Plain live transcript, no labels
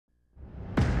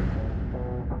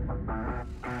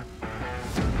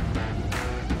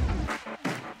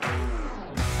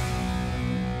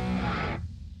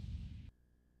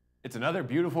It's another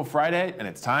beautiful Friday, and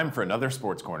it's time for another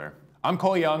Sports Corner. I'm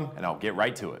Cole Young, and I'll get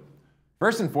right to it.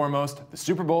 First and foremost, the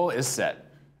Super Bowl is set.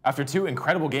 After two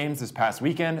incredible games this past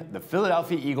weekend, the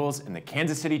Philadelphia Eagles and the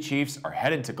Kansas City Chiefs are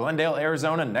headed to Glendale,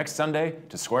 Arizona next Sunday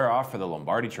to square off for the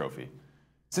Lombardi Trophy.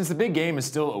 Since the big game is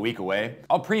still a week away,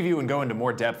 I'll preview and go into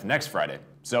more depth next Friday,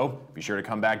 so be sure to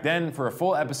come back then for a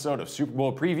full episode of Super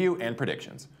Bowl preview and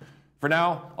predictions. For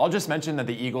now, I'll just mention that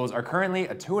the Eagles are currently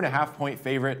a 2.5-point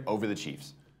favorite over the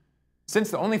Chiefs. Since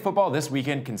the only football this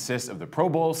weekend consists of the Pro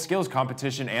Bowl, skills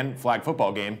competition, and flag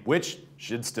football game, which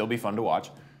should still be fun to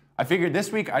watch, I figured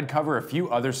this week I'd cover a few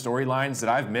other storylines that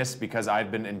I've missed because I've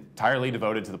been entirely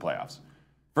devoted to the playoffs.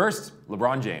 First,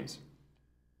 LeBron James.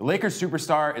 The Lakers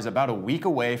superstar is about a week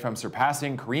away from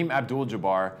surpassing Kareem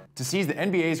Abdul-Jabbar to seize the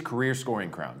NBA's career scoring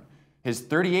crown. His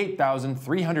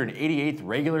 38,388th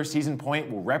regular season point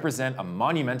will represent a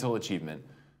monumental achievement.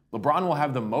 LeBron will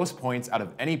have the most points out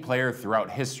of any player throughout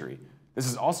history. This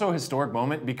is also a historic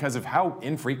moment because of how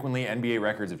infrequently NBA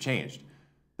records have changed.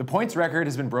 The points record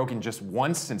has been broken just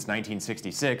once since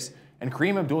 1966, and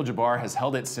Kareem Abdul-Jabbar has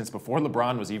held it since before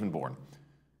LeBron was even born.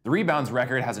 The rebounds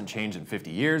record hasn't changed in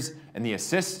 50 years, and the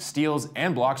assists, steals,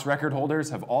 and blocks record holders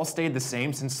have all stayed the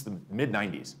same since the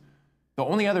mid-90s. The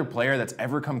only other player that's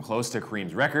ever come close to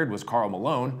Kareem's record was Karl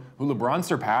Malone, who LeBron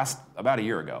surpassed about a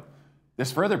year ago.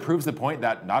 This further proves the point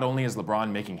that not only is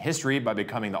LeBron making history by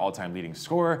becoming the all-time leading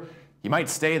scorer, he might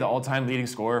stay the all-time leading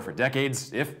scorer for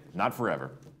decades, if not forever.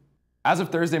 As of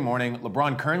Thursday morning,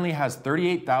 LeBron currently has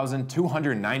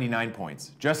 38,299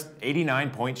 points, just 89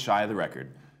 points shy of the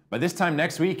record. By this time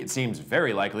next week, it seems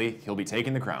very likely he'll be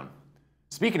taking the crown.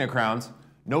 Speaking of crowns,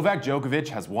 Novak Djokovic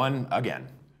has won again.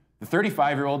 The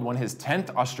 35-year-old won his 10th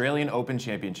Australian Open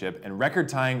championship and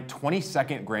record-tying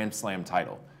 22nd Grand Slam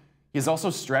title. He has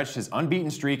also stretched his unbeaten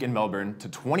streak in Melbourne to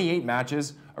 28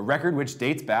 matches, a record which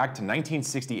dates back to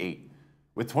 1968.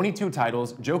 With 22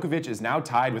 titles, Djokovic is now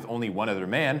tied with only one other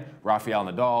man, Rafael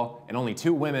Nadal, and only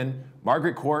two women,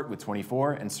 Margaret Court with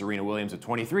 24 and Serena Williams with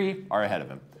 23, are ahead of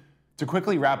him. To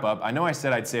quickly wrap up, I know I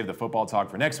said I'd save the football talk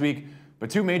for next week, but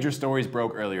two major stories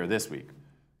broke earlier this week.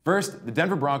 First, the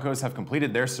Denver Broncos have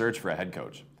completed their search for a head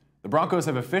coach. The Broncos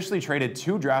have officially traded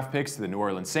 2 draft picks to the New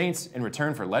Orleans Saints in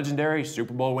return for legendary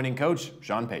Super Bowl winning coach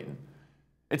Sean Payton.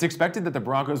 It's expected that the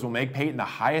Broncos will make Payton the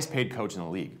highest paid coach in the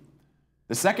league.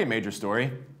 The second major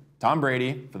story, Tom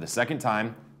Brady, for the second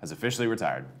time, has officially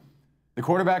retired. The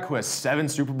quarterback who has 7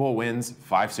 Super Bowl wins,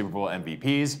 5 Super Bowl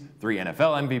MVPs, 3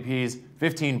 NFL MVPs,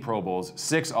 15 Pro Bowls,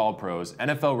 6 All-Pros,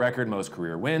 NFL record most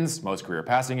career wins, most career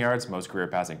passing yards, most career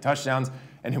passing touchdowns,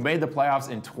 and who made the playoffs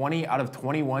in 20 out of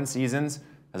 21 seasons,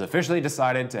 has officially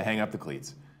decided to hang up the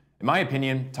cleats. In my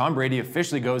opinion, Tom Brady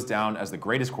officially goes down as the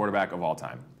greatest quarterback of all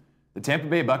time. The Tampa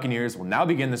Bay Buccaneers will now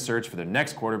begin the search for their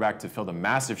next quarterback to fill the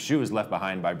massive shoes left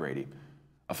behind by Brady.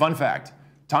 A fun fact,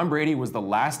 Tom Brady was the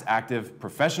last active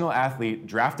professional athlete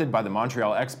drafted by the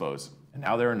Montreal Expos, and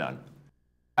now there are none.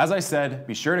 As I said,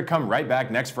 be sure to come right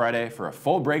back next Friday for a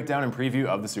full breakdown and preview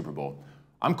of the Super Bowl.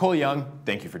 I'm Cole Young,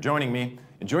 thank you for joining me.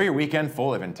 Enjoy your weekend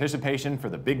full of anticipation for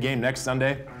the big game next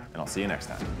Sunday, and I'll see you next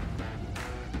time.